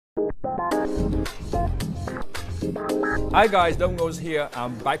Hi guys, Donggo's here.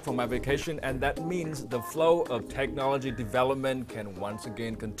 I'm back from my vacation, and that means the flow of technology development can once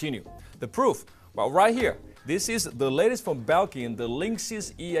again continue. The proof? Well, right here. This is the latest from Belkin, the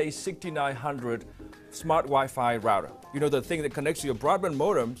Linksys EA6900 Smart Wi-Fi router. You know, the thing that connects your broadband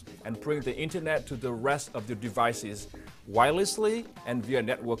modems and brings the internet to the rest of your devices wirelessly and via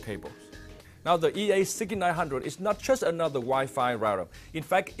network cables. Now, the EA6900 is not just another Wi-Fi router. In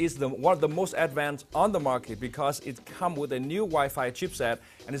fact, it's one of the most advanced on the market because it comes with a new Wi-Fi chipset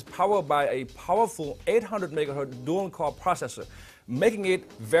and is powered by a powerful 800 MHz dual-core processor, making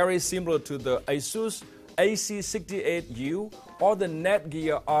it very similar to the ASUS AC68U or the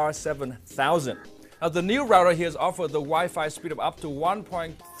Netgear R7000. Now, the new router here offers the Wi-Fi speed of up to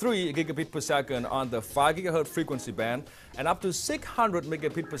 1.3 gigabit per second on the 5 GHz frequency band and up to 600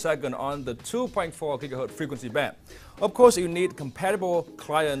 megabit per second on the 2.4 GHz frequency band. Of course, you need compatible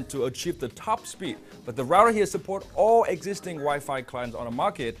client to achieve the top speed, but the router here supports all existing Wi-Fi clients on the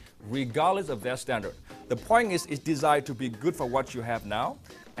market, regardless of their standard. The point is, it's designed to be good for what you have now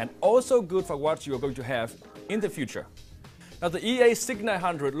and also good for what you are going to have in the future. Now, the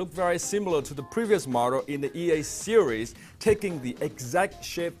EA6900 looked very similar to the previous model in the EA series, taking the exact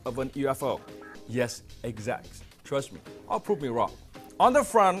shape of an UFO. Yes, exact. Trust me, I'll prove me wrong. On the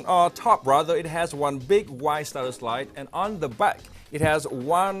front, top rather, it has one big wide status light, and on the back, it has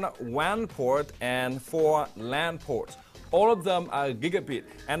one WAN port and 4 LAN ports. All of them are gigabit,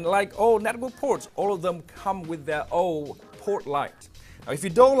 and like all network ports, all of them come with their own port light. Now, if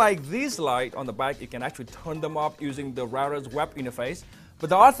you don't like these lights on the back, you can actually turn them off using the router's web interface. But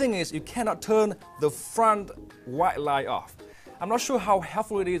the other thing is you cannot turn the front white light off. I'm not sure how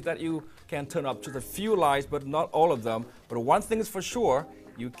helpful it is that you can turn up just a few lights, but not all of them. But one thing is for sure,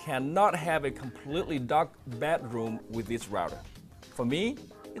 you cannot have a completely dark bedroom with this router. For me,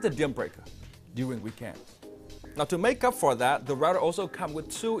 it's a deal breaker during weekends. Now, to make up for that, the router also comes with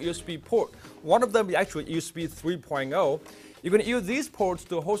 2 USB ports. One of them is actually USB 3.0. You can use these ports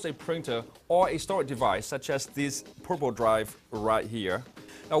to host a printer or a storage device, such as this purple drive right here.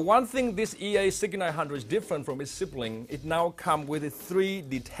 Now, one thing this EA6900 is different from its sibling, it now comes with 3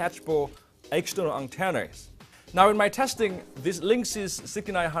 detachable external antennas. Now, in my testing, this Linksys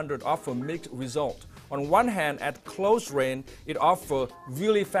 6900 offers mixed results. On one hand, at close range, it offers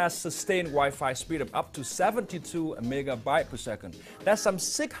really fast sustained Wi-Fi speed of up to 72 megabytes per second. That's some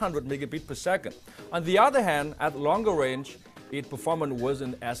 600 megabits per second. On the other hand, at longer range, its performance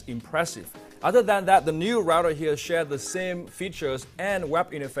wasn't as impressive. Other than that, the new router here shares the same features and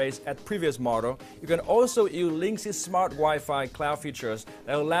web interface as previous model. You can also use Linksys Smart Wi-Fi cloud features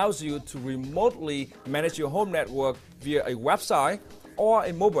that allows you to remotely manage your home network via a website or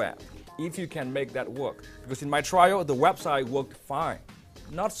a mobile app, if you can make that work. Because in my trial, the website worked fine.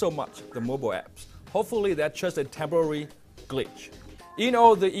 Not so much the mobile apps. Hopefully that's just a temporary glitch. In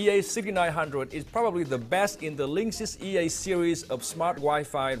all, the EA6900 is probably the best in the Linksys EA series of smart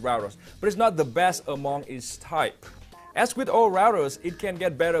Wi-Fi routers, but it's not the best among its type. As with all routers, it can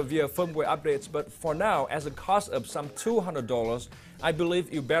get better via firmware updates, but for now, as a cost of some $200, I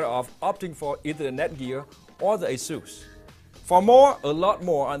believe you're better off opting for either the Netgear or the ASUS. For more, a lot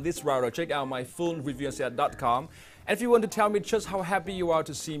more on this router, check out my full review@com. And if you want to tell me just how happy you are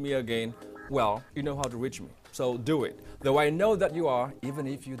to see me again, well, you know how to reach me. So do it, though I know that you are, even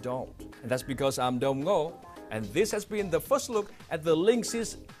if you don't. And that's because I'm Donggo, and this has been the first look at the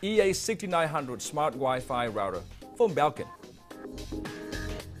Linksys EA6900 Smart Wi-Fi router from Belkin.